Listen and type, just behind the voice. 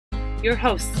Your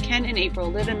hosts, Ken and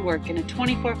April, live and work in a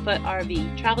 24-foot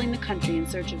RV, traveling the country in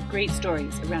search of great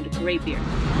stories around a great beer.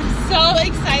 I'm so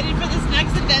excited for this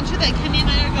next adventure that Kenny and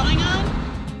I are going on.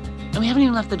 And we haven't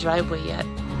even left the driveway yet.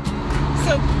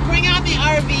 So bring on the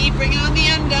RV, bring on the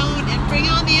unknown, and bring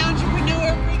on the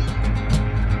entrepreneur.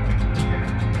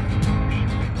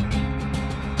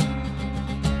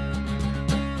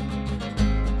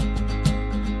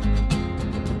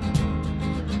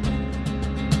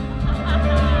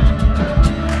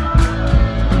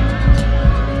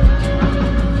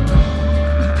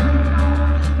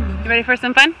 You ready for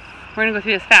some fun? We're gonna go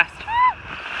through this fast.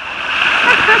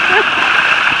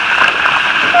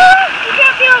 You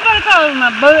can't feel it, but it's all over my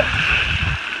butt.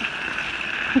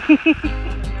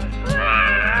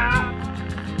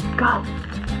 Go.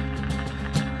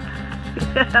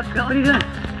 Let's go. What are you doing?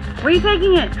 Where are you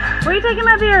taking it? Where are you taking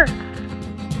my beer?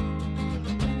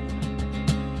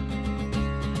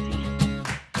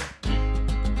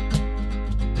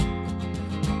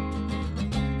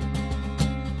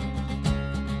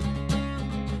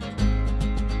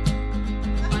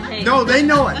 No, they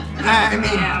know it. I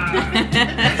mean,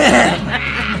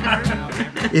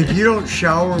 if you don't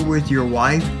shower with your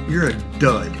wife, you're a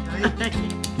dud.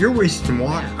 You're wasting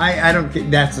water. I don't think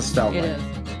that's a Stout Life. It is.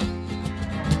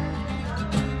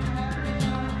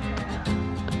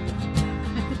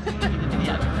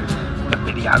 The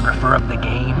videographer of the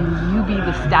game. You be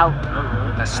the stout.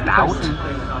 The stout? Person.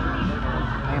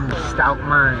 I am the stout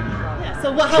man.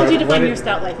 So how would you define your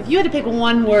Stout Life? If you had to pick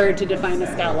one word to define the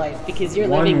Stout Life, because you're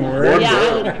living word? one.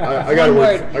 I got a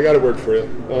word. I got a word for you.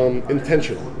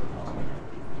 Intentional.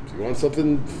 If you want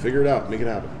something, figure it out, make it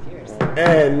happen.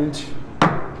 And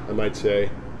I might say,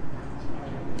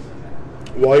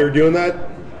 while you're doing that,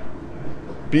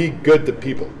 be good to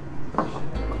people. I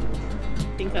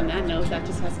think on that note, that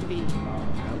just has to be. I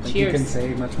don't think Cheers. you can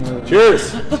say much more than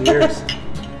Cheers. that. Cheers.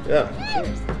 Yeah.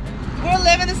 Cheers. We're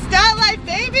living the Stout Life,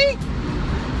 baby!